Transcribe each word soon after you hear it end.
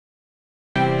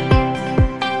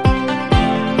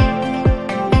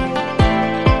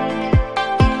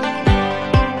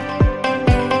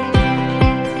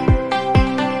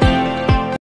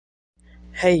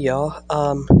Hey y'all,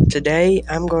 today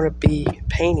I'm going to be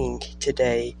painting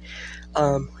today.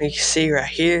 You can see right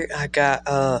here I got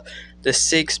the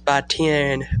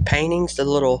 6x10 paintings, the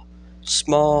little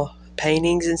small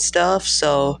paintings and stuff.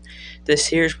 So this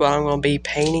here's what I'm going to be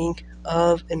painting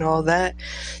of and all that.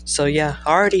 So yeah,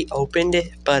 I already opened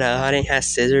it, but I didn't have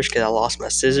scissors because I lost my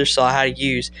scissors, so I had to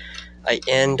use an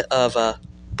end of a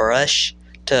brush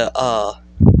to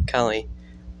kind of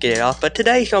get it off. But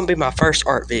today's gonna be my first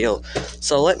art video,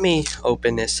 so let me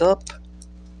open this up.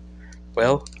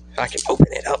 Well, I can open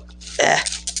it up.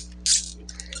 It's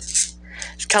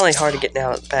kind of hard to get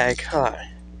out of the bag.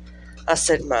 I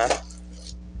said my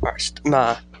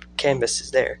canvas is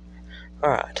there.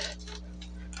 Alright.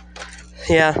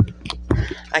 Yeah,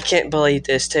 I can't believe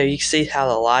this too. You can see how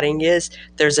the lighting is.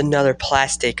 There's another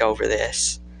plastic over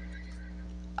this.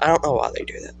 I don't know why they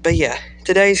do that, but yeah,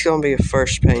 today's gonna be a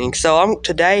first painting. So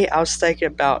today I was thinking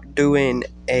about doing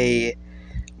a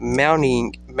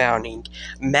mountain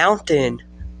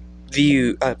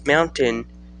view, mountain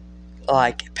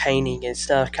like painting and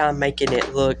stuff, kind of making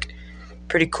it look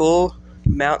pretty cool.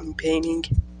 Mountain painting.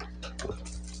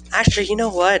 Actually, you know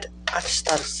what? I just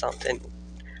thought of something.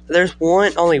 There's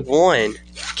only one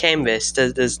canvas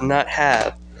that does not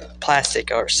have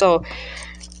plastic art, so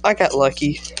I got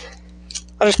lucky.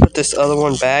 I just put this other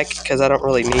one back because I don't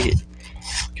really need it.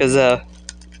 Because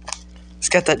it's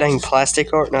got that dang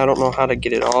plastic art and I don't know how to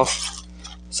get it off.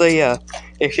 So yeah,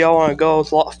 if y'all want to go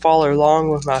follow along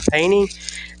with my painting,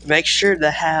 make sure to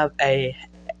have a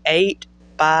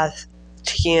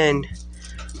 8x10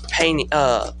 painting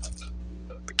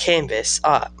canvas.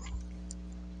 What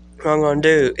I'm gonna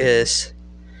do is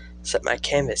set my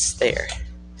canvas there.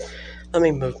 Let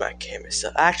me move my canvas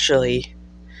up. Actually,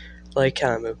 let me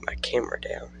kind of move my camera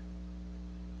down.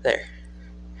 There.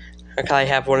 I kind of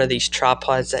have one of these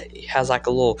tripods that has like a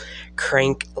little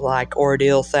crank like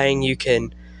ordeal thing. You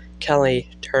can kind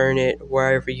of turn it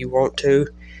wherever you want to.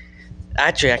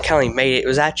 Actually, I kind of made it. It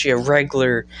was actually a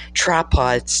regular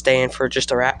tripod stand for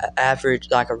just a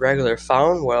average, like a regular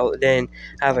phone. Well, then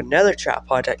I have another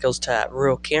tripod that goes to that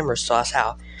real camera, so that's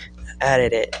how I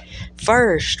added it.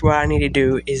 First, what I need to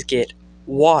do is get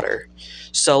water.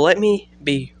 So let me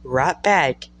be right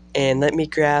back, and let me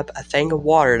grab a thing of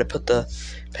water to put the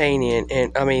paint in,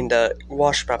 and to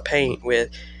wash my paint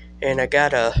with. And I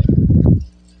gotta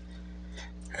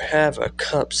have a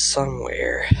cup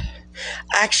somewhere.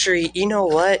 Actually, you know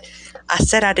what? I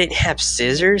said I didn't have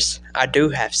scissors. I do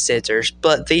have scissors,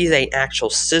 but these ain't actual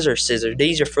scissors.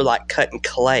 These are for like cutting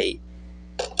clay.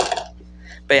 But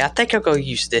yeah, I think I'll go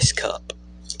use this cup.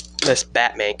 This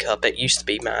Batman cup. It used to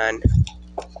be mine.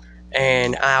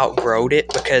 And I outgrowed it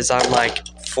because I'm like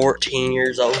 14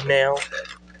 years old now.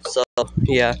 So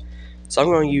yeah. So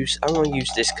I'm gonna use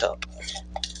this cup.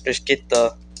 Just get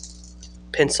the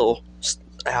pencil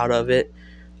out of it.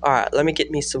 Alright, let me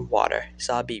get me some water.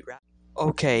 So I'll be right.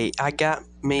 Okay, I got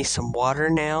me some water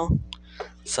now.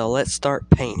 So let's start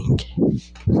painting.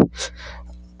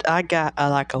 I got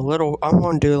I'm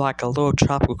gonna do like a little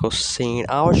tropical scene.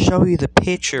 I'll show you the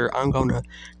picture. I'm gonna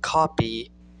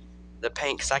copy the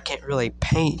paint because I can't really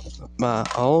paint my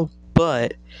own,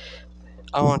 but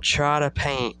I want to try to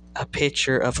paint a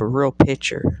picture of a real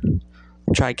picture.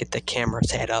 Try to get the camera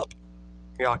set up.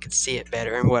 Y'all can see it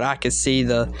better, and what I can see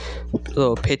the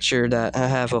little picture that I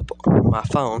have up on my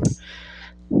phone.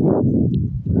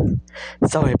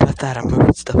 Sorry about that, I'm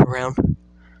moving stuff around.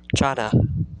 Try to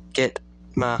get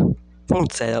my phone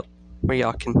set up where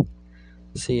y'all can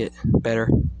see it better.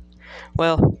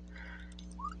 Well,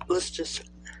 let's just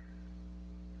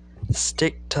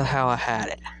stick to how I had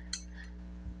it.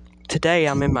 Today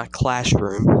I'm in my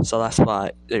classroom, so that's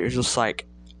why there's just like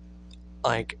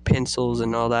pencils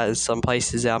and all that. In some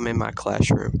places I'm in my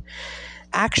classroom.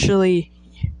 Actually,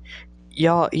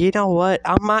 y'all, you know what?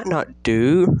 I might not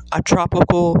do a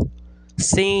tropical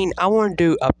scene. I want to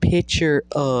do a picture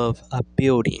of a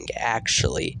building,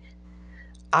 actually.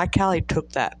 I kind of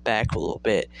took that back a little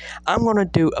bit. I'm going to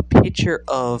do a picture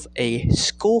of a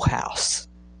schoolhouse.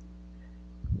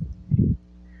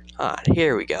 Alright,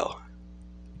 here we go.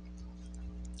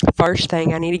 First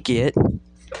thing I need to get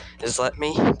is, let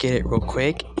me get it real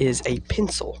quick, is a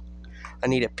pencil. I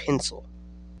need a pencil.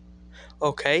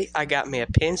 Okay, I got me a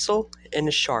pencil and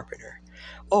a sharpener.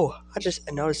 Oh, I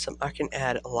just noticed something. I can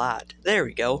add a light. There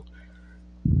we go.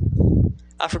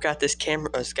 I forgot this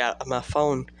camera's got my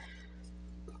phone.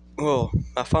 Well,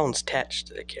 my phone's attached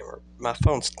to the camera.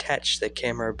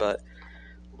 But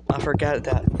I forgot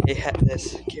that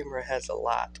this camera has a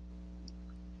light.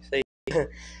 See?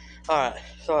 Alright,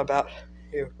 so about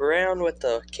around with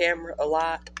the camera a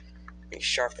light. Let me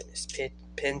sharpen this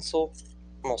pencil.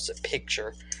 almost a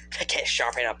picture. I can't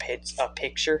sharpen up a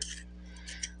picture.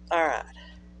 Alright.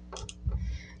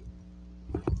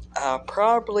 I'll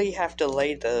probably have to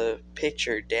lay the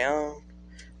picture down.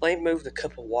 Let me move the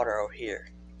cup of water over here.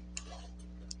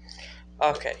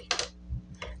 Okay.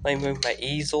 Let me move my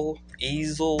easel,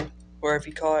 wherever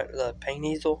you call it, the paint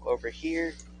easel over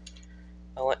here.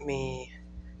 Now let me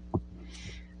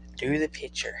do the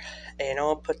picture. And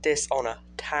I'll put this on a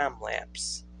time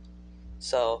lapse.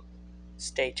 So,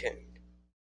 stay tuned.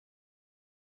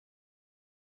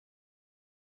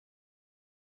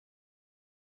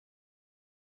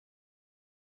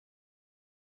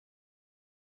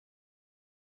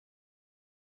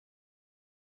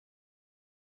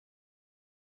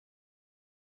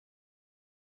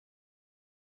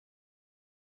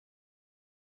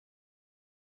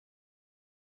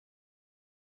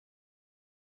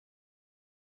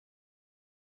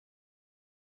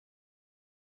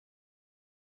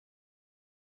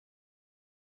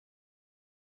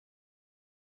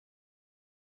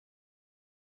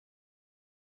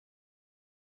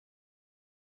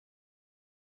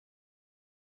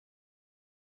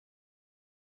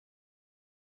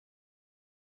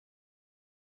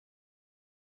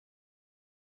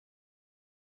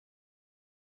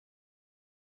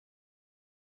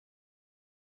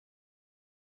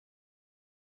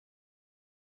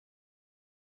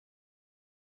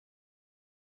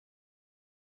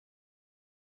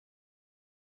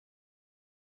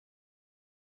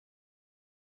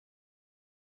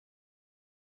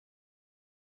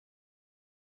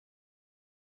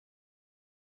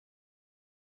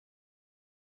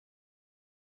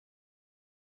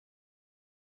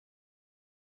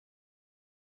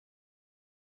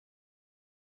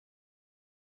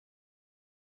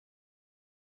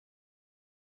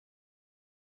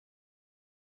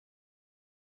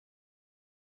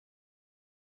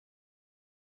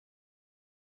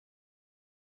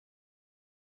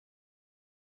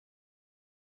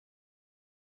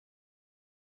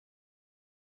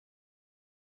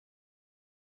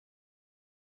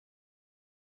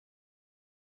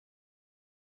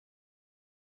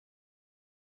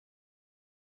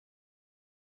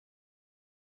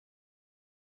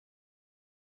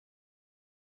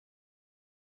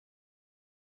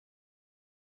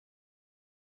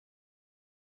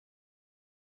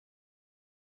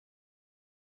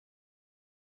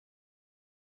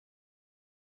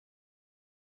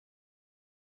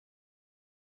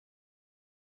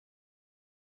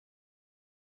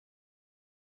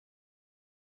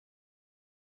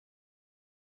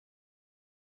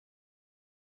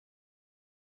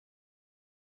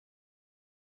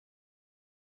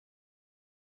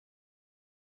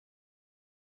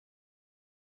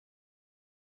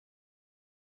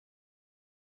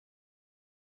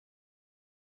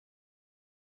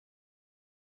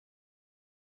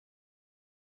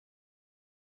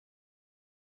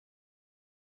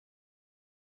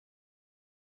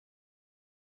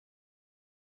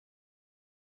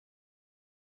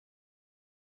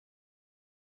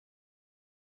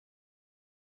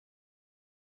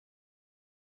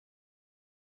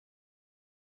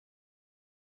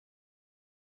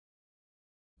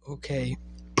 Okay,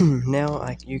 now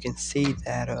you can see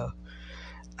that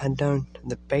I done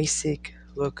the basic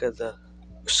look of the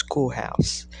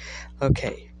schoolhouse.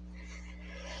 Okay,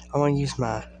 I want to use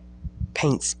my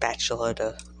paint spatula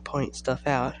to point stuff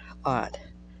out. Alright,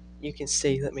 you can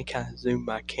see, let me kind of zoom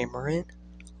my camera in.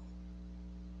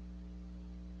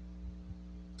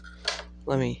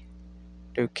 Let me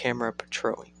do camera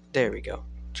patrolling. There we go.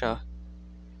 Try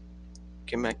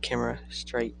get my camera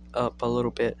straight up a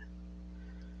little bit.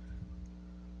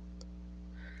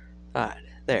 Alright,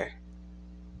 there.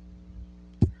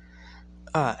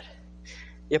 Alright.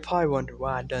 You probably wonder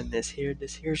why I done this here.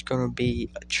 This here's gonna be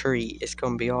a tree. It's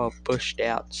gonna be all bushed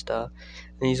out and stuff.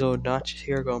 And these little notches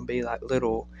here are gonna be like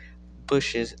little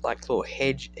bushes, like little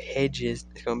hedges.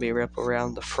 It's gonna be wrapped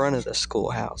around the front of the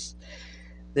schoolhouse.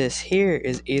 This here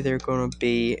is either gonna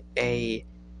be a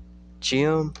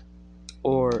gym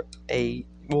or it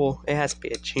has to be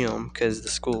a gym because the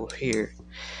school here.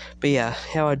 But yeah,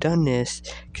 how I done this,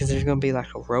 because there's going to be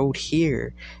like a road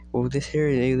here. Well, this here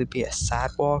will either be a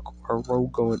sidewalk or a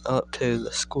road going up to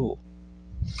the school.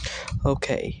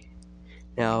 Okay,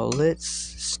 now let's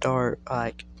start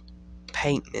like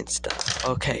painting and stuff.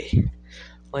 Okay,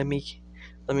 let me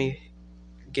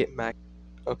get my,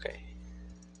 okay.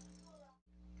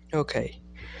 Okay,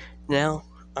 now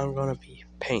I'm going to be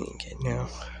painting it now.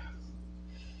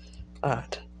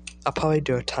 Alright, I'll probably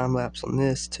do a time lapse on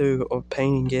this too, of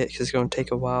painting it, because it's going to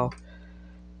take a while.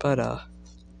 But,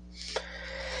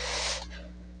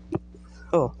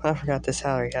 oh, I forgot this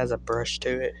already has a brush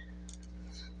to it.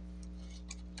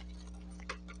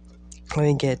 Let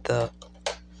me get the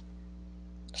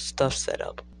stuff set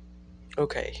up.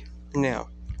 Okay, now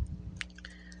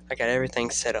I got everything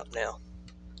set up now.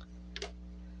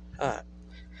 Alright,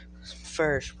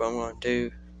 first what I'm going to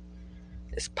do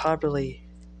is probably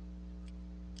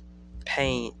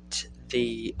paint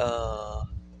the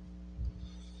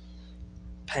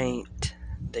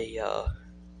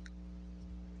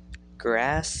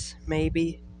grass,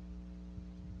 maybe.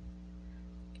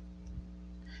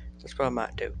 That's what I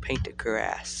might do, paint the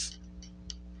grass.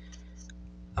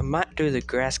 I might do the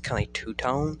grass kind of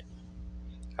two-tone.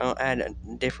 I'll add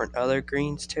different other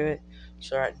greens to it.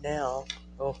 So right now,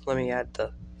 let me add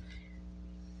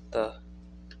the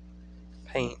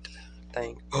paint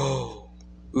thing. Oh,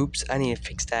 oops, I need to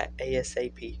fix that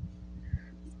ASAP.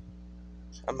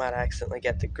 I might accidentally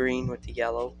get the green with the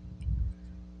yellow.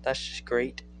 That's just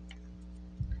great.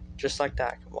 Just like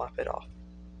that, I can wipe it off.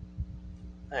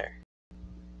 There.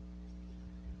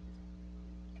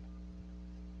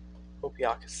 Hope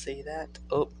y'all can see that.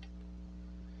 Oh.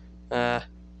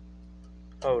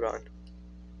 Hold on.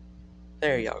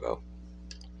 There y'all go.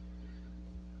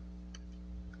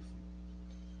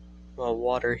 Well,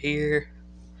 water here.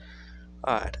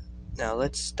 Alright, now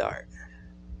let's start.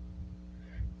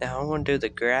 Now I want to do the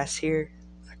grass here,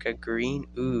 like a green.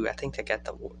 Ooh, I think I got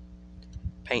the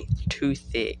paint too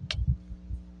thick.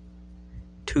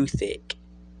 Too thick.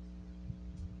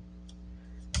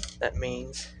 That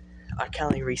means I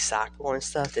kind of recycle and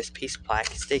stuff. This piece of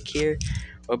plastic here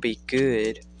will be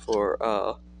good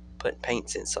for putting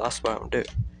paints in. So that's what I'm gonna do.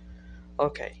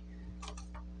 Okay.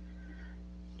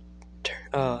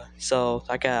 So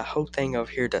I got a whole thing over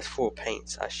here that's full of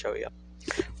paints. I'll show you.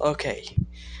 Okay,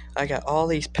 I got all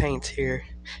these paints here.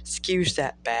 Excuse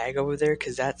that bag over there,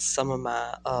 cause that's some of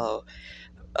my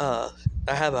I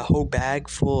have a whole bag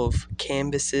full of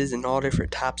canvases and all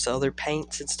different types of other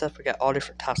paints and stuff. I got all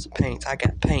different types of paints. I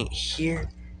got paint here.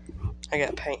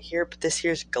 But this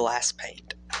here's glass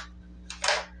paint.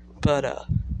 But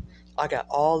I got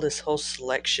all this whole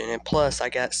selection, and plus I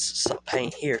got some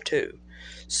paint here too.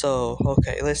 So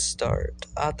okay, let's start.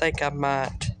 I think I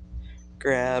might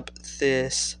grab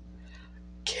this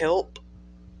kelp.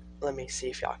 Let me see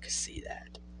if y'all can see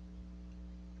that.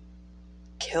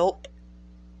 Kelp.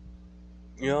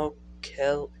 You know,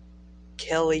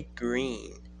 Kelly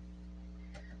green.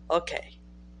 Okay.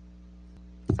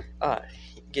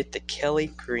 Get the Kelly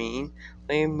green.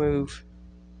 Let me move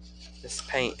this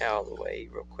paint out of the way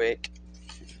real quick.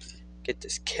 Get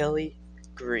this Kelly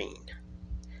green.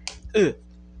 Ugh.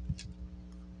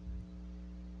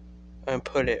 And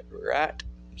put it right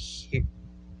here.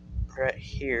 Right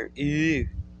here. Ew.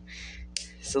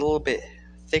 It's a little bit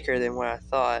thicker than what I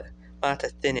thought. I have to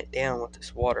thin it down with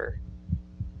this water.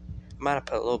 I might have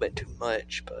put a little bit too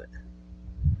much, but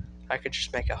I could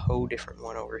just make a whole different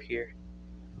one over here.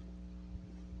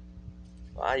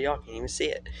 Well, y'all can't even see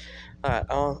it. Alright,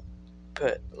 I'll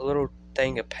put a little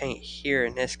thing of paint here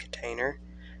in this container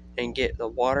and get the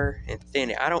water and thin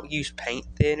it. I don't use paint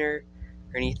thinner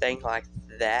or anything like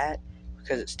that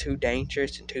because it's too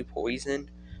dangerous and too poison.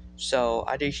 So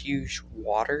I just use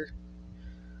water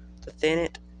to thin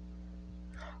it.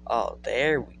 Oh,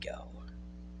 there we go.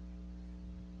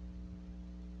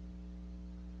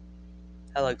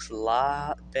 That looks a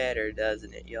lot better,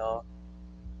 doesn't it, y'all?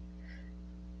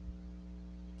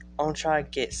 I'm going to try to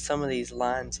get some of these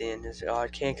lines in as I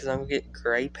can because I'm going to get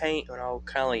gray paint and I'll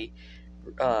kind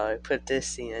of put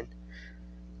this in.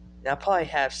 Now, I'll probably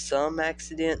have some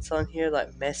accidents on here,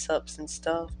 like mess ups and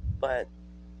stuff, but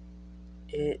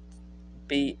it'd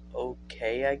be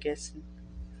okay, I guess.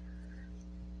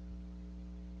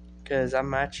 Because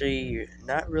I'm actually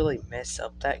not really mess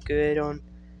up that good on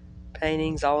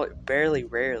paintings. I'll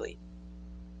rarely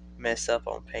mess up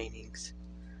on paintings.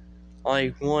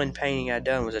 Only one painting I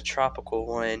done was a tropical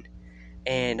one,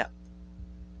 and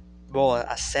well,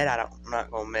 I said I'm not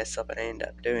gonna mess up and end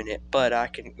up doing it, but I'm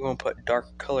gonna put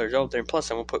darker colors over there, and plus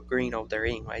I'm gonna put green over there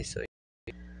anyway. So,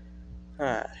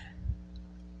 alright,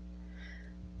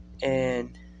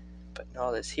 and putting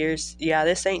all this here's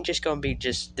this ain't just gonna be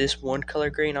just this one color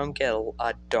green. I'm gonna get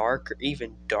a darker,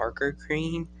 even darker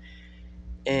green.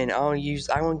 And I'm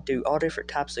gonna do all different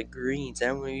types of greens.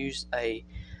 I'm gonna use a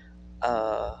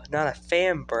not a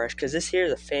fan brush, because this here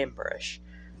is a fan brush,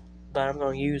 but I'm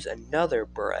gonna use another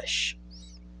brush.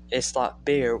 It's a lot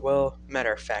bigger. Well,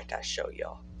 matter of fact, I'll show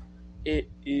y'all. It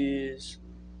is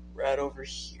right over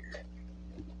here.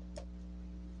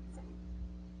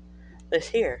 This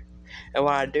here. And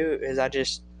what I do is I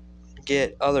just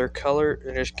get other color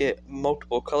and just get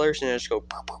multiple colors and just go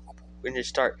and just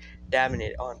start dabbing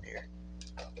it on there.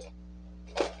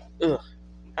 Ugh.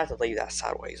 I have to leave that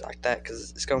sideways like that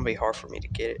because it's going to be hard for me to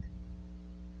get it.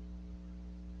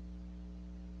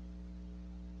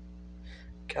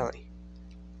 Kind of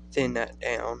thin that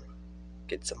down.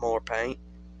 Get some more paint.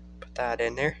 Put that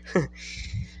in there.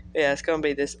 Yeah, it's going to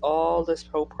be this whole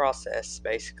process,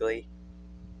 basically.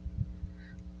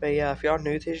 But yeah, if y'all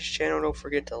new to this channel, don't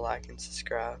forget to like and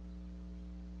subscribe.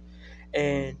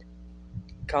 And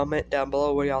comment down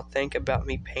below what y'all think about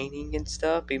me painting and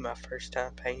stuff. Be my first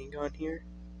time painting on here.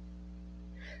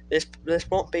 This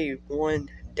won't be one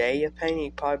day of painting.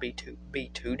 It'll probably be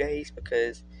 2 days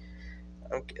because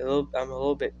I'm a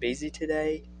little bit busy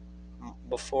today.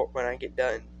 Before when I get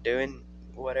done doing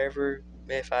whatever,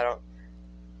 if I don't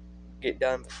get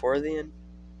done before then.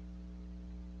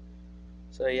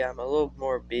 So yeah, I'm a little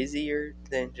more busier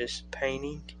than just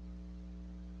painting.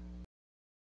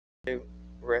 Do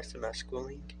the rest of my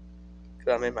schooling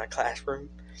because I'm in my classroom.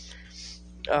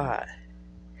 What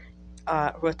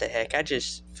the heck? I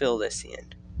just fill this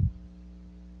in.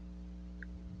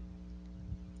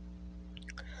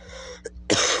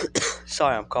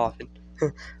 Sorry, I'm coughing.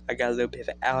 I got a little bit of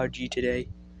an allergy today.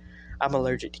 I'm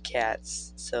allergic to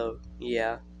cats, so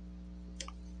yeah.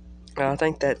 I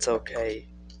think that's okay.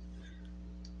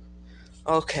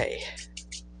 Okay.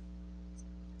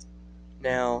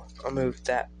 Now, I'll move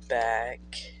that back.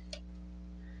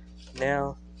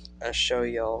 Now, I'll show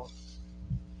y'all.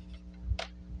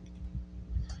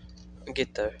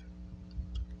 Get the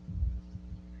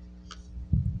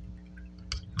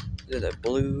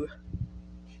blue.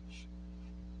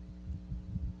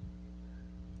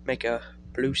 Make a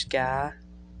blue sky.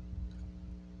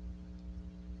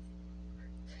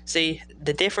 See,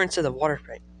 the difference of the water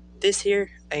paint. This here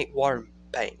ain't water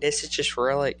paint. This is just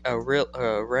really a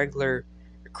regular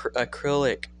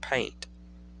acrylic paint.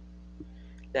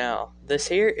 Now, this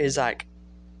here is like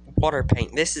water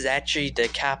paint. This is actually the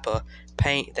type of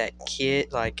paint that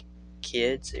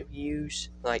kids use,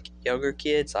 like younger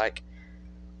kids, like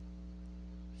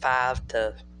 5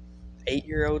 to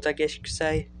 8-year-olds, I guess you could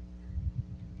say.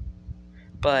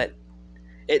 But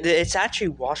it's actually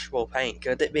washable paint.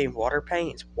 With it being water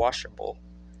paint, it's washable,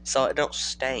 so it don't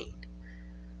stain.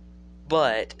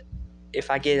 But if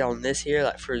I get it on this here,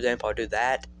 like for example, I do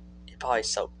that, it probably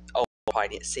soak. Oh, I probably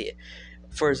didn't see it.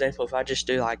 For example, if I just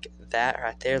do like that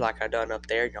right there, like I done up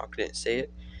there, y'all couldn't see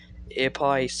it. It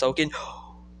probably soaking.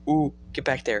 Ooh, get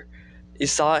back there! You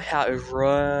saw it how it was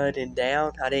running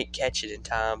down. I didn't catch it in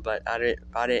time, but I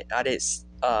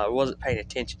wasn't paying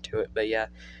attention to it. But yeah.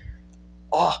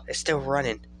 Oh, it's still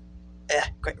running.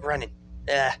 Quit running.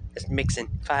 It's mixing.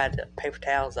 If I had paper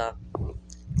towels, I'll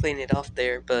clean it off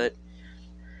there, but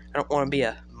I don't want to be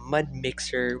a mud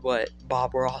mixer, what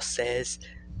Bob Ross says.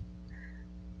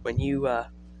 When you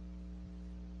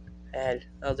add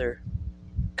other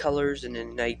colors and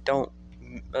then they don't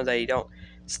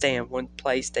stay in one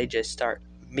place, they just start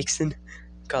mixing.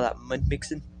 Call that mud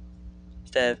mixing.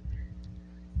 Instead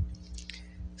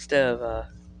of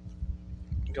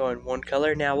going one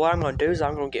color. Now what I'm going to do is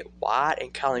I'm going to get white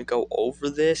and kind of go over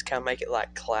this, kind of make it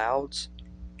like clouds.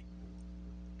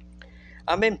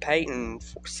 I've been painting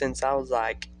since I was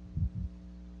like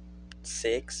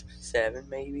 6, 7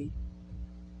 maybe.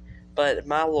 But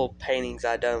my little paintings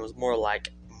I done was more like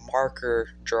marker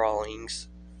drawings.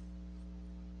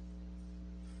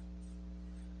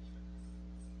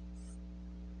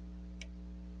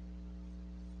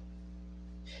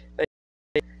 But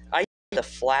I use the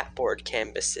flatboard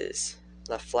canvases.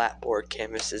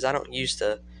 I don't use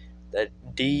the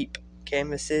deep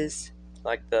canvases,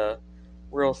 like the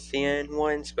real thin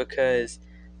ones, because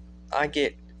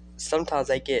sometimes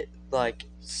I get like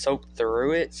soaked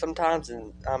through it sometimes,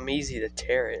 and I'm easy to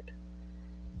tear it.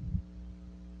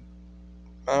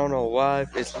 I don't know why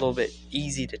it's a little bit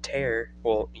easy to tear.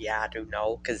 Well, yeah, I do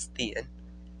know because it's thin.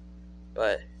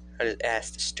 But I just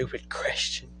asked a stupid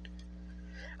question.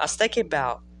 I was thinking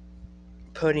about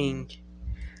putting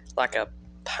like a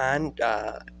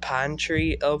pine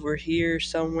tree over here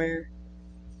somewhere.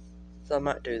 So I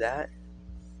might do that.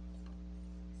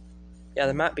 Yeah,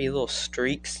 there might be little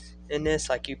streaks in this.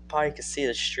 Like you probably can see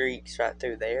the streaks right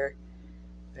through there.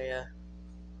 But yeah.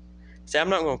 See, I'm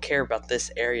not going to care about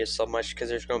this area so much because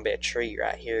there's going to be a tree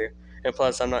right here. And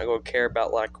plus, I'm not going to care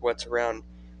about like what's around,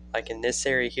 like in this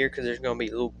area here, because there's going to be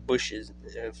little bushes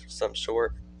of some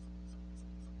sort.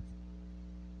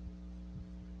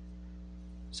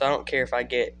 So I don't care if I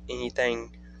get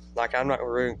anything. Like, I'm not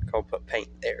really going to put paint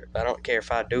there. But I don't care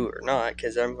if I do it or not,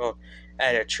 because I'm going to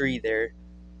add a tree there.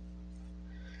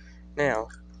 Now,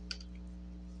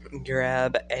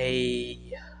 grab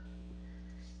a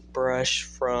brush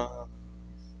from...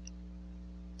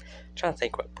 I'm trying to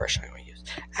think what brush I'm going to use.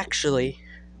 Actually,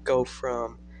 go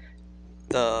from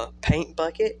the paint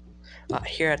bucket.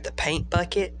 Here at the paint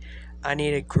bucket, I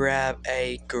need to grab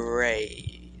a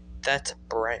gray. That's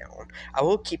brown. I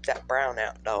will keep that brown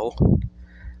out though.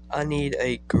 I need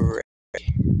a gray.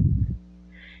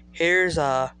 Here's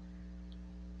a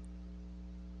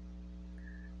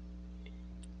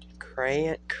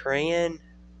crayon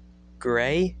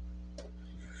gray.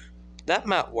 That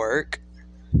might work.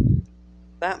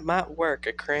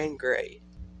 A crayon gray.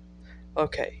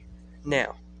 Okay,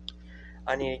 now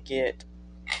I need to get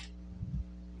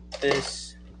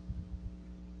this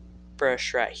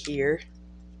brush right here.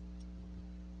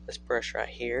 This brush right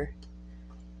here.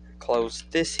 Close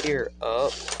this here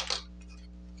up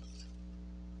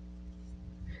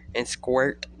and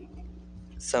squirt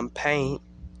some paint.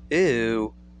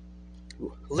 Ew.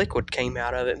 Liquid came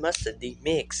out of it. Must have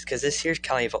demixed because this here's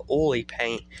kind of an oily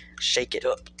paint. Shake it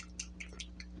up.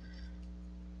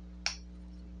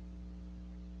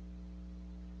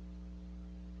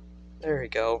 There we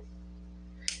go.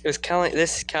 It was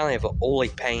this is kind of an oily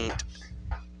paint.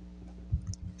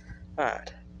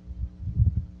 Alright.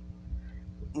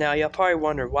 Now y'all probably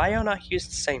wonder why y'all not use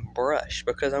the same brush,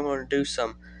 because I'm going to do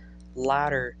some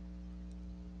lighter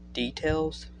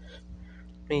details.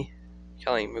 Let me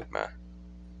kind of move my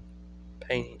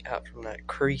painting out from that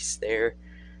crease there,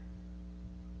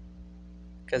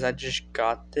 because I just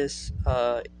got this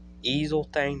easel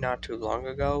thing not too long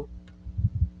ago.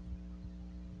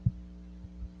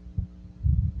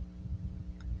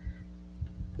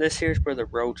 This here's where the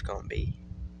road's gonna be.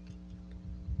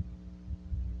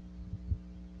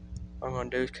 What I'm gonna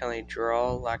do is kind of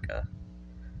draw like a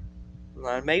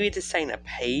line. Maybe this ain't a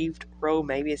paved road.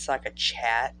 Maybe it's like a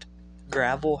chat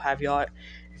gravel. If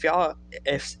y'all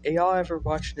ever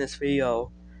watching this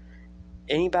video,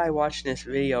 anybody watching this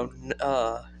video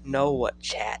know what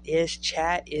chat is?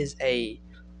 Chat is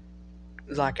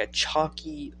like a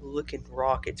chalky looking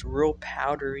rock. It's real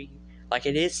powdery. Like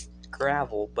it is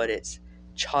gravel, but it's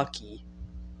chalky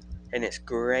and it's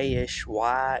grayish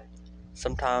white.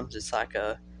 Sometimes it's like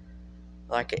an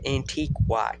antique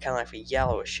white, kind of like a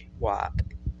yellowish white.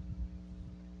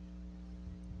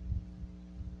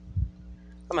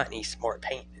 I might need some more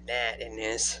paint than that in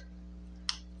this.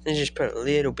 Let's just put a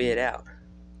little bit out.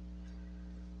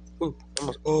 Ooh,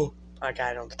 almost. Oh, I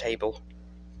got it on the table.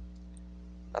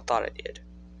 I thought I did.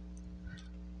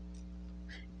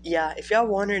 Yeah, if y'all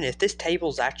wondering if this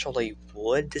table's actually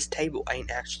wood, this table ain't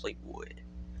actually wood.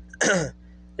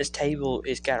 This table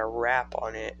has got a wrap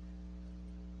on it,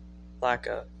 like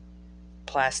a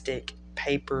plastic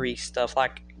papery stuff,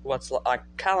 like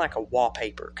kind of like a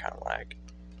wallpaper, kind of like.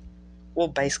 Well,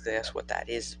 basically that's what that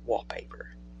is,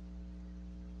 wallpaper.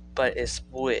 But it's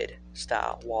wood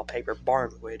style wallpaper,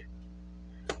 barn wood.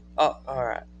 Oh,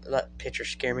 alright. That picture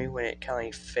scared me when it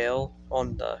kind of fell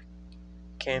on the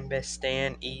canvas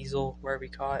stand, easel, wherever you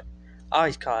call it. I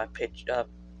always call it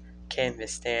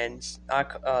canvas stands.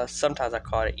 Sometimes I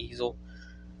call it easel.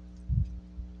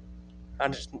 I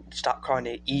just stopped calling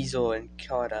it easel and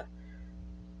call it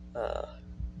a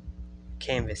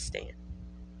canvas stand.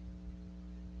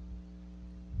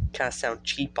 Kind of sound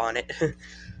cheap on it.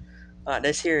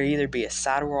 This here either be a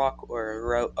sidewalk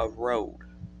or a road.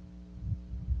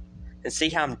 And see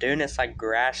how I'm doing this, like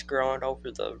grass growing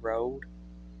over the road?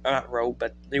 Not road,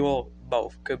 but they will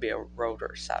both. Could be a road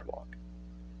or a sidewalk.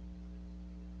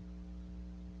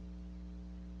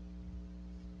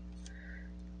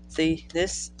 See,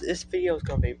 this video is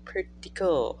gonna be pretty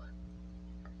cool.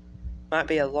 Might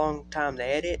be a long time to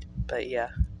edit, but yeah.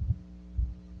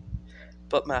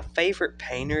 But my favorite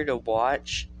painter to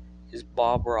watch is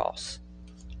Bob Ross.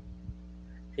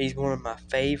 He's one of my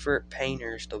favorite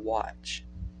painters to watch.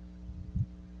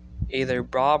 Either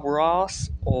Bob Ross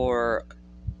or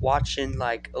watching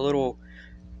like a little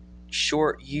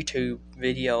short YouTube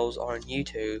videos on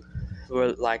YouTube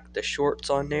with like the shorts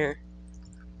on there.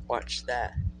 Watch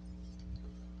that.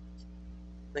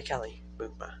 Look how I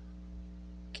move my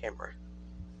camera.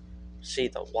 See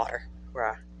the water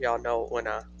where y'all know when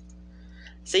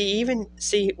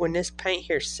when this paint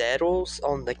here settles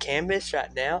on the canvas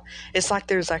right now, it's like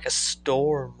there's like a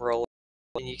storm rolling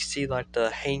and you see like the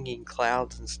hanging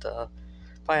clouds and stuff.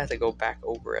 If I have to go back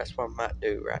over, that's what I might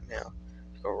do right now.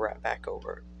 Go right back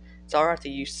over. It's alright to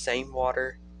use same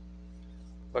water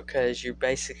because you're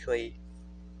basically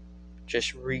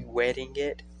just re-wetting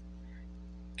it.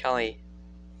 Kind of,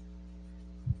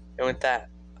 and with that,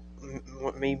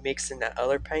 me mixing that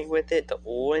other paint with it, the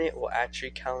oil in it will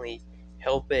actually kind of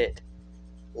help it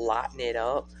lighten it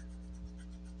up.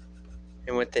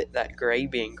 And with it, that gray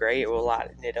being gray, it will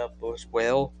lighten it up as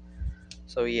well.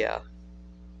 So yeah.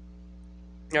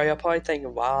 Now y'all probably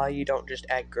thinking, why you don't just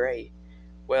add gray?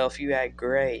 Well, if you add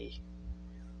gray,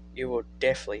 you will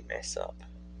definitely mess up.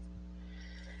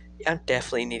 I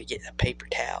definitely need to get a paper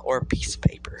towel or a piece of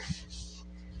paper.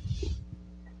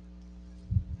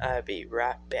 I'll be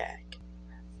right back.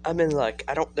 I'm in luck.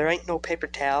 There ain't no paper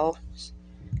towels,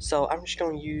 so I'm just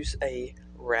gonna use a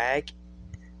rag.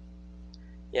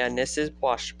 Yeah, and this is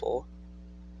washable,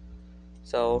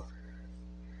 so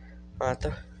I don't have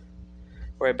to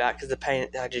worry about, because the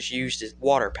paint I just used is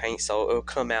water paint, so it'll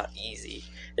come out easy.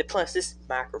 And plus, this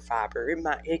microfiber,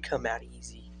 it come out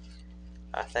easy,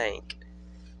 I think.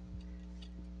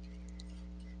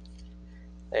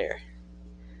 There.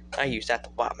 I use that to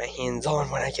wipe my hands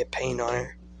on when I get paint on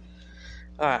her.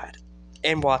 Alright.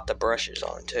 And wipe the brushes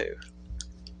on too.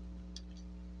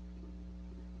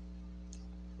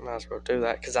 Might as well do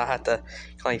that, because I have to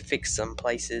kind of fix some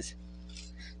places.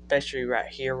 Especially right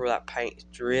here where that paint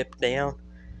dripped down.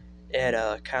 It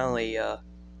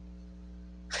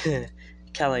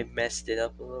kind of messed it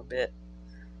up a little bit.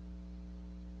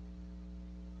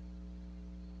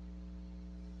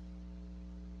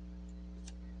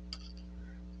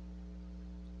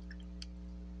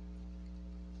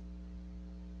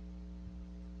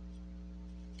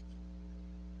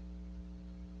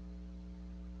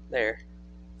 There.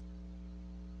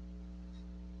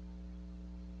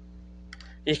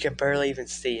 You can barely even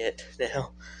see it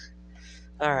now.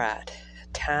 Alright.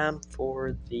 Time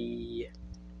for the...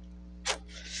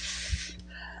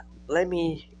 Let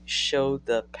me show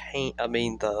the paint.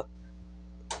 The...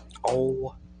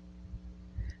 Oh...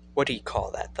 What do you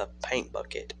call that? The paint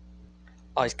bucket.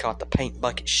 I always call it the paint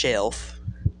bucket shelf.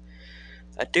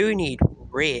 I do need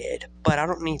red, but I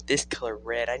don't need this color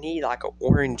red. I need like an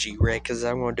orangey red, because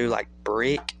I'm going to do like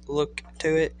brick look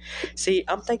to it. See,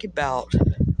 I'm thinking about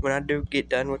when I do get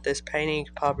done with this painting,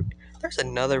 probably there's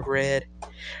another red.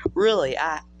 Really,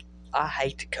 I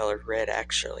hate the color red,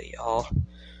 actually, y'all.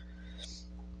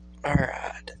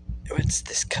 Alright, what's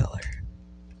this color?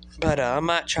 But I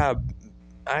might try to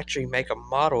actually make a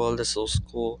model of this little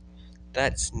school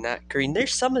that's not green.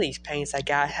 There's some of these paints I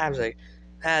got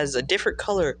has a different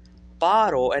color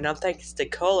bottle, and I'm thinking it's the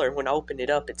color. When I open it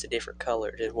up, it's a different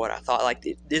color than what I thought. Like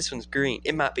this one's green.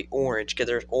 It might be orange because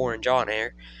there's orange on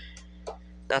there.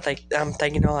 And I'm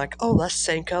thinking, like, oh, that's the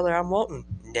same color I'm wanting.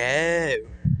 No,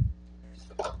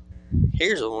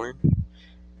 here's orange.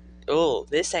 Oh,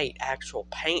 this ain't actual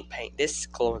paint. This is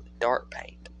glow in the dark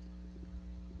paint.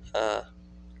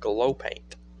 Glow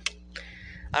paint.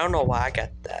 I don't know why I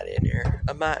got that in here.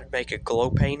 I might make a glow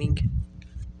painting.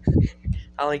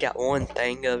 I only got one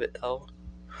thing of it though.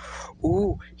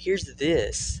 Ooh, here's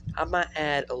this. I might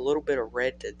add a little bit of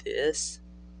red to this.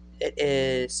 It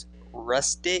is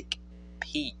rustic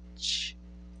peach.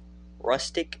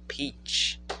 Rustic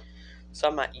peach. So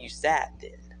I might use that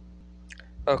then.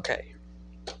 Okay.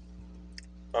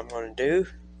 What I'm gonna do.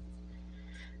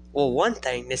 Well, one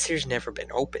thing, this here's never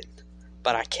been opened.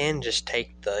 But I can just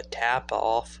take the tap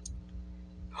off.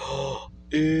 Oh,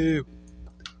 ew.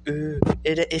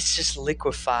 It's just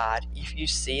liquefied. If you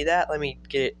see that, let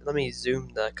me zoom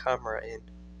the camera in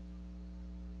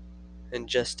and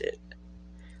adjust it.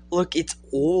 Look, it's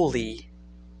oily.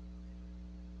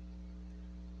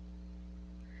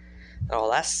 Oh,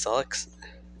 that sucks.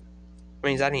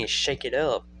 Means I need to shake it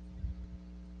up.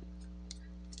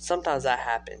 Sometimes that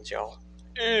happens, y'all.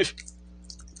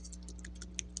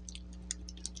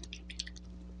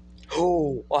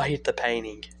 Oh, I hit the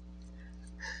painting.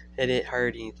 It didn't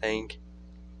hurt anything.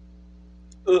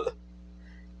 Ugh.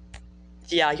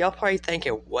 Yeah, y'all probably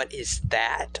thinking, what is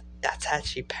that? That's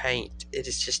actually paint. It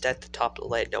is just at the top of the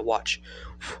lid. Now watch.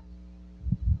 Did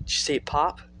you see it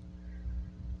pop?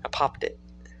 I popped it.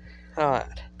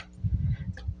 Alright.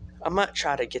 I might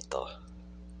try to get the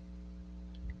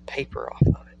paper off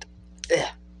of it. Ugh.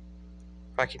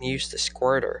 If I can use the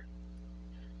squirter.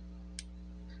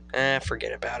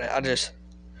 Forget about it. I'll just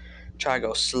try to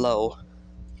go slow.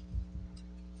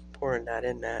 Pouring that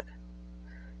in that.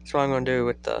 That's what I'm going to do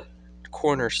with the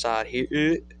corner side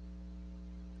here.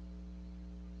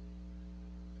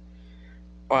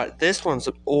 Alright, this one's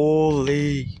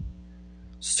oily.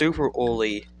 Super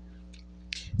oily.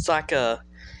 It's like a...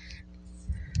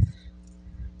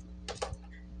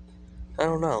 I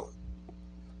don't know.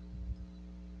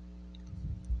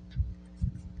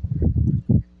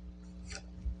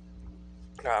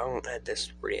 No, I won't add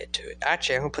this red to it.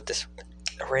 Actually, I'm going to put this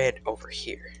red over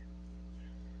here.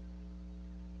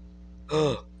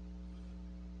 Oh.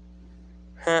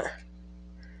 Huh.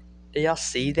 Do y'all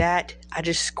see that? I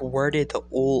just squirted the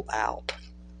oil out.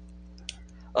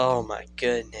 Oh my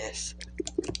goodness.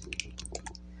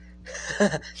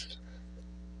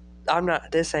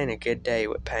 This ain't a good day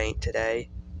with paint today.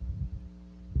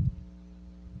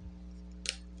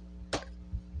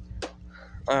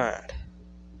 Alright.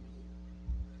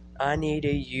 I need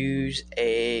to use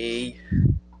a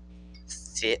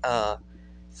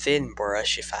thin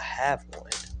brush if I have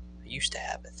one. I used to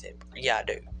have a thin brush. Yeah, I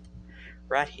do.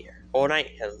 Right here. Oh,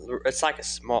 it's like a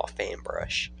small fan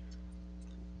brush.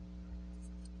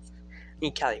 I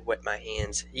need to kind of wet my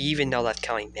hands. Even though that's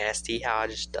kind of nasty how I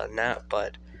just done that,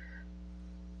 but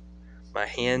my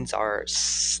hands are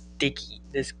sticky.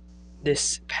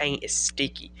 This paint is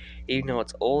sticky. Even though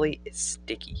it's oily, it's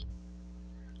sticky.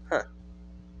 Huh.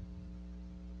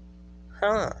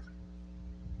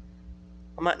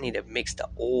 I might need to mix the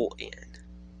oil in.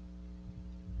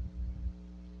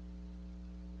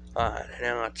 Alright,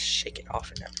 now I have to shake it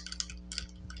off and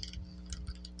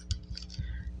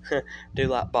do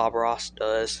like Bob Ross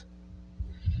does.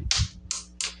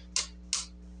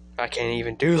 I can't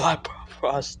even do like Bob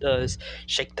Ross does.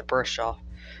 Shake the brush off.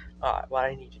 Alright, what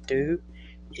I need to do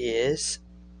is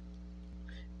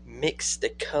mix the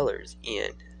colors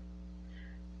in.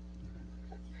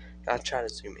 I'll try to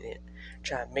zoom it in.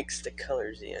 Try to mix the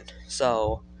colors in.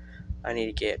 So, I need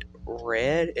to get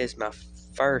red is my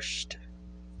first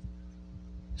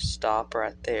stop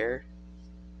right there.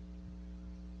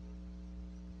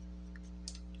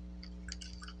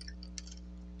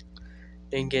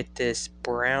 Then get this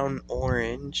brown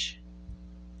orange.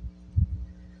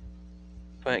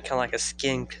 Put it kind of like a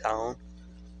skin tone.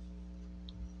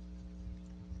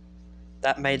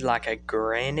 That made like a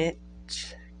granite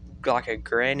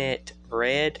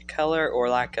red color, or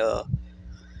like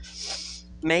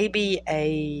maybe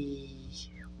a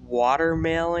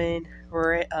watermelon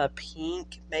or a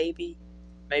pink, maybe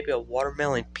a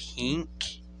watermelon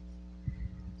pink.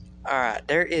 Alright,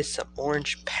 there is some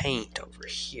orange paint over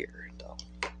here though.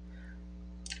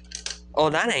 Oh,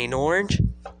 that ain't orange.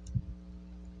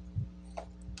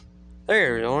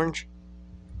 There's orange.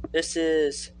 This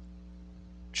is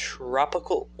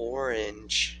tropical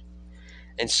orange.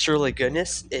 And surely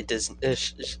goodness, it does.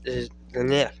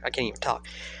 I can't even talk.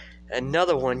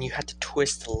 Another one, you have to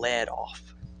twist the lead off.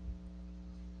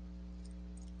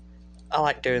 I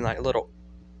like doing like little.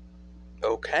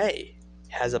 Okay,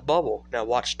 has a bubble. Now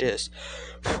watch this.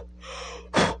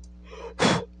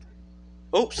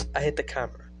 Oops, I hit the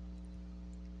camera.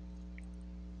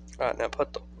 Alright, now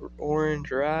put the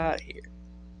orange right here.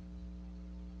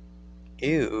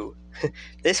 Ew.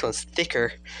 This one's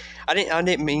thicker. I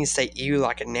didn't mean to say ew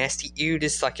like a nasty ew,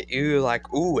 just like a ew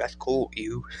like ooh, that's cool,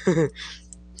 ew.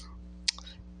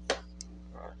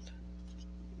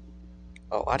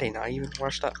 Oh, I did not even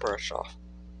wash that brush off.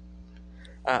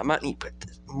 I might need to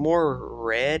put more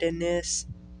red in this.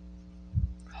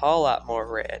 A whole lot more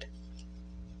red.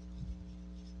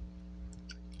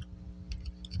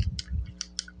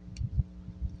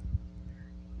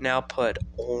 Now put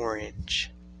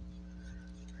orange.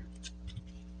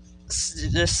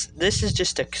 This is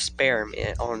just an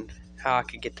experiment on how I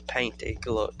could get the paint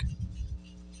to look.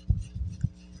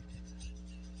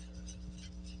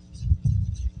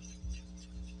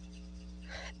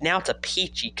 Now it's a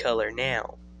peachy color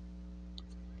now.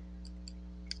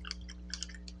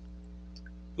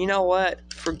 You know what?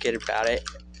 Forget about it.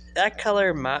 That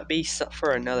color might be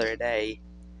for another day.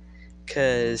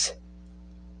 Because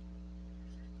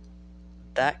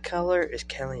that color is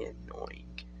kind of annoying.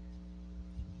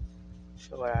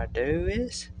 So what I do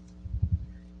is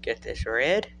get this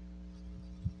red.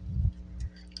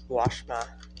 Wash my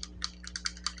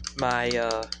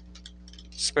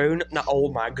spoon. No,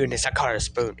 oh my goodness, I caught a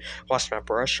spoon. Wash my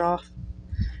brush off.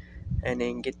 And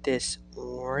then get this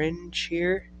orange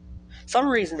here. Some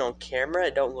reason on camera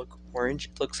it don't look orange.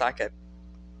 It looks like a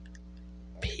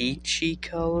peachy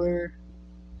color.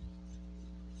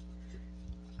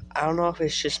 I don't know if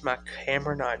it's just my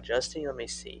camera not adjusting. Let me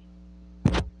see.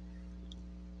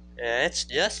 Yeah, it's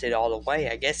adjusted all the way.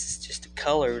 I guess it's just the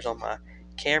colors on my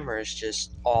camera is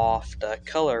just off the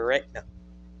color right now.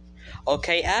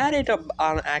 Okay, I added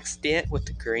on accident with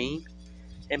the green.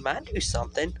 It might do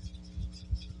something.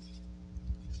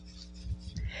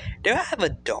 Do I have a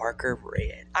darker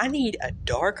red? I need a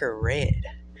darker red.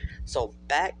 So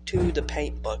back to the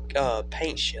paint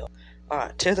shelf.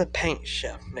 Alright, to the paint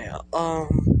shelf now.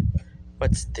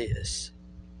 What's this?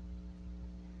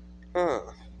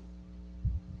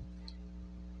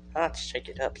 I have to shake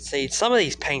it up. See, some of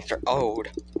these paints are old.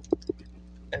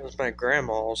 It was my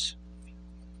grandma's.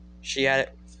 She had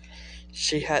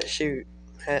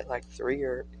it like 3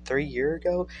 years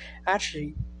ago.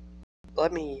 Actually,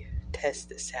 let me test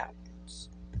this out.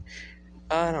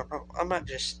 I don't know. I might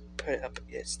just put it up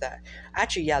against that.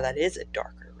 Actually, yeah, that is a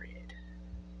darker red.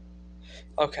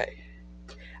 Okay,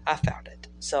 I found it.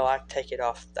 So I take it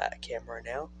off that camera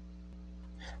now.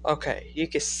 Okay, you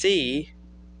can see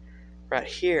right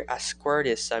here I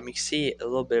squirted some. You can see a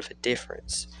little bit of a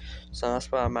difference. So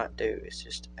that's what I might do is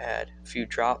just add a few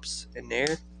drops in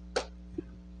there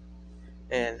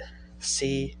and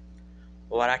see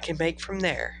what I can make from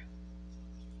there.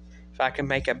 If I can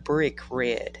make a brick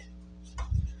red.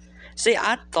 See,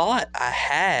 I thought I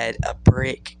had a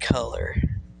brick color,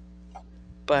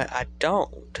 but I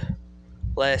don't.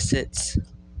 Unless it's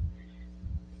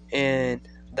in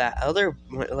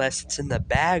unless it's in the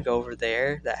bag over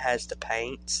there that has the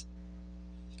paints.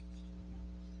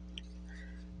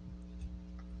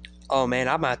 Oh man,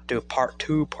 I might do part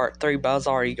 2, part 3, but I was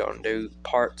already going to do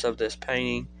parts of this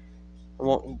painting. I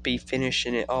won't be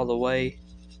finishing it all the way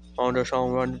on this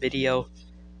on one video.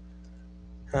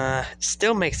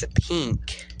 Still makes it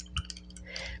pink.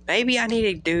 Maybe I need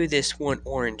to do this one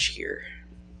orange here.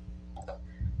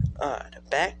 Alright,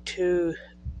 back to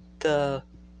the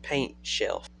paint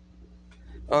shelf.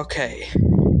 Okay,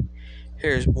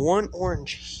 here's one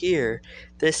orange here.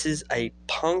 This is a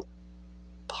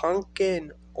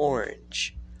pumpkin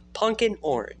orange. Pumpkin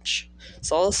orange.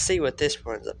 So let's see what this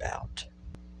one's about.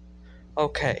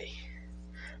 Okay,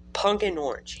 pumpkin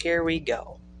orange. Here we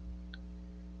go.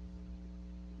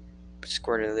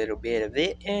 Squirt a little bit of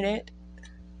it in it.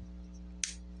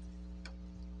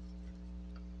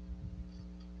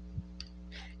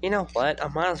 You know what? I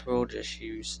might as well just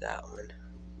use that one.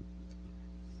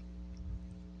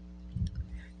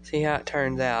 See how it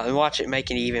turns out. And watch it make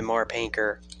it even more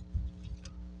pinker.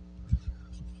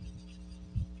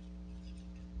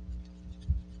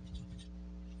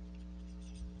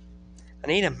 I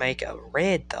need to make a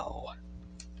red though.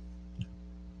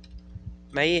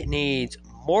 Maybe it needs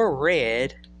more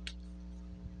red.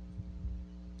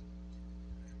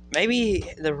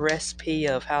 Maybe the recipe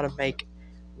of how to make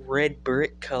red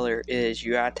brick color is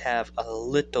you have to have a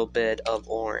little bit of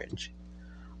orange.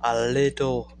 A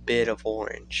little bit of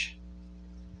orange.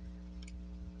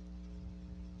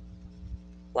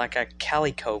 Like a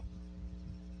calico.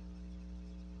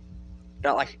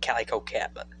 Not like a calico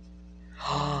cat, but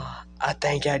I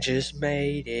think I just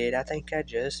made it. I think I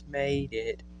just made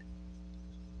it.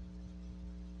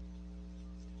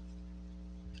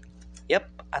 Yep,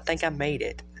 I think I made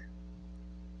it.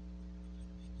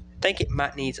 I think it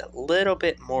might need a little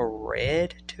bit more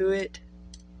red to it.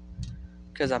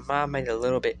 Because I might have made it a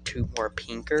little bit too more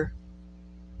pinker.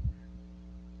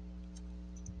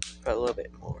 Put a little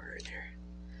bit more in there.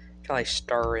 Kind of like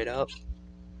stir it up.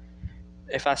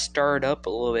 If I stir it up a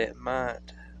little bit, it might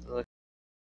look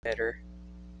better.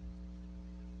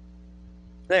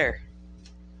 There.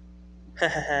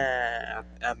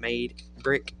 I made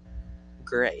brick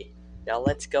gray. Now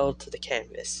let's go to the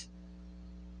canvas.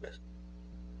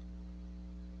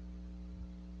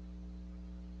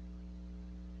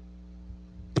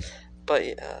 But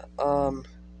yeah,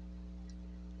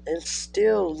 it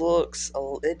still looks,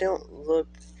 it don't look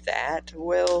that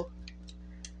well.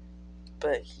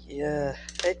 But yeah,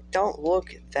 it don't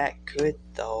look that good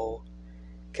though.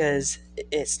 Because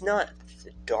it's not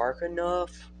dark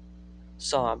enough.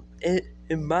 So it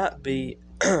might be,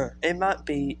 it might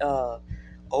be,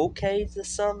 okay to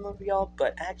some of y'all,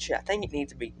 but actually I think it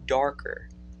needs to be darker.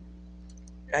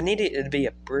 I need it to be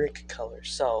a brick color,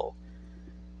 so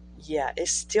yeah, it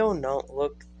still don't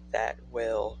look that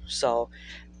well. So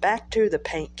back to the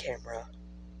paint camera.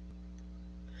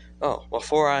 Oh,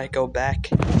 before I go back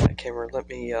to the camera, let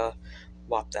me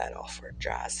wipe that off where it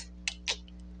dries.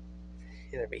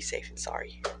 You better be safe and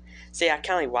sorry. See, I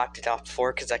kind of wiped it off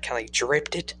before because I kind of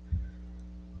dripped it.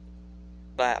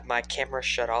 But my camera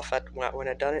shut off when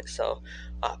I done it, so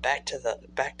back to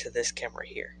this camera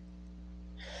here.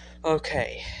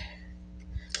 Okay,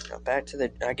 now back to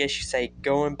the, I guess you say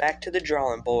going back to the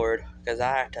drawing board, because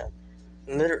I have to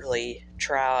literally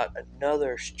try out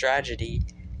another strategy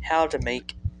how to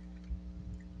make,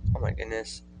 oh my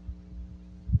goodness,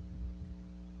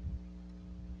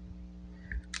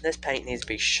 this paint needs to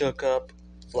be shook up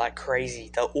like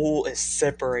crazy. The oil is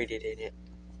separated in it.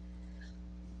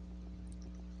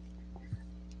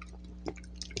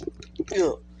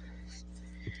 Ugh.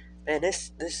 Man,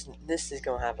 this is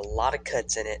gonna have a lot of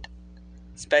cuts in it,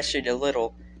 especially the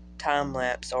little time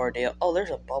lapse ordeal. Oh, there's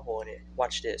a bubble in it.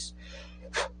 Watch this.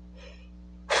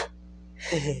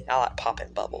 I like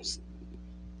popping bubbles.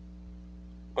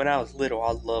 When I was little,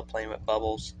 I loved playing with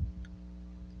bubbles.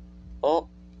 Oh,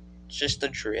 it's just a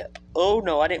drip. Oh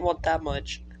no, I didn't want that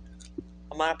much.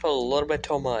 I might have put a little bit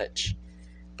too much,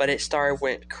 but it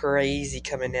went crazy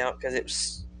coming out because it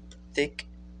was thick.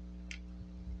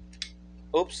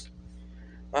 Oops.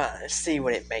 Alright, let's see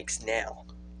what it makes now.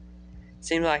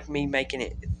 Seems like me making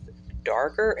it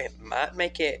darker, it might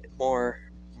make it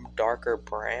more darker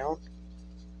brown.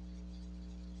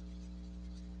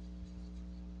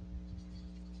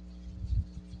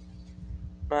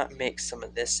 Might mix some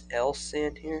of this else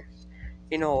in here.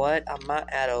 You know what? I might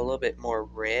add a little bit more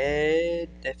red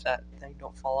if that thing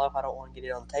don't fall off. I don't want to get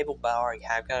it on the table, but I already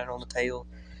have got it on the table,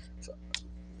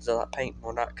 so that paint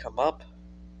will not come up.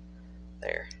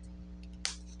 There.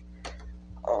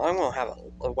 Oh, I'm gonna have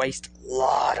a waste a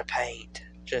lot of paint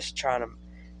just trying to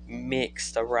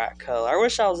mix the right color. I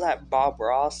wish I was like Bob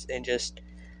Ross and just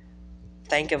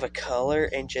think of a color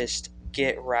and just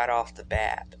get right off the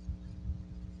bat.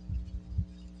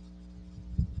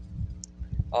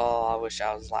 Oh, I wish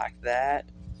I was like that.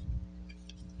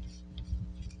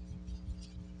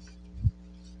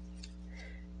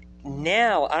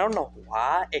 Now, I don't know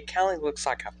why, it kind of looks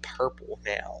like a purple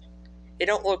now. It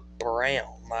don't look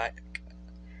brown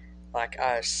like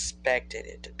I expected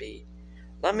it to be.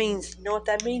 That means, you know what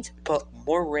that means? Put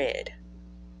more red.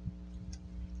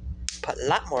 Put a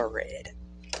lot more red.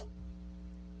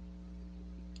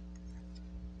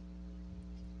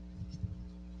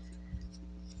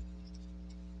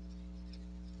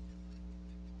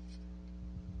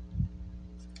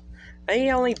 They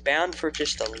only bound for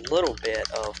just a little bit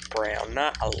of brown,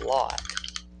 not a lot.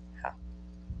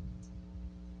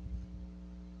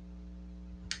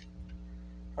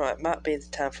 Alright, might be the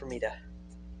time for me to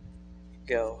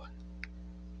go.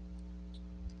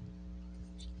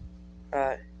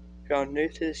 Alright, if y'all new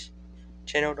to this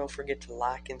channel, don't forget to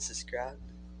like and subscribe.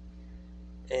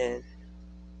 And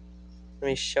let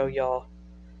me show y'all,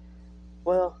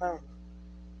 well, I don't know.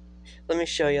 Let me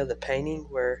show y'all the painting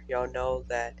where y'all know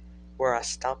that where I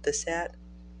stopped this at.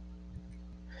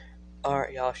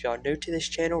 Alright y'all, if y'all new to this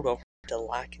channel, don't forget to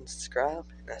like and subscribe,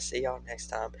 and I'll see y'all next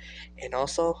time. And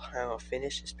also, I'm gonna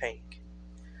finish this painting.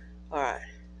 Alright,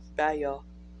 bye y'all.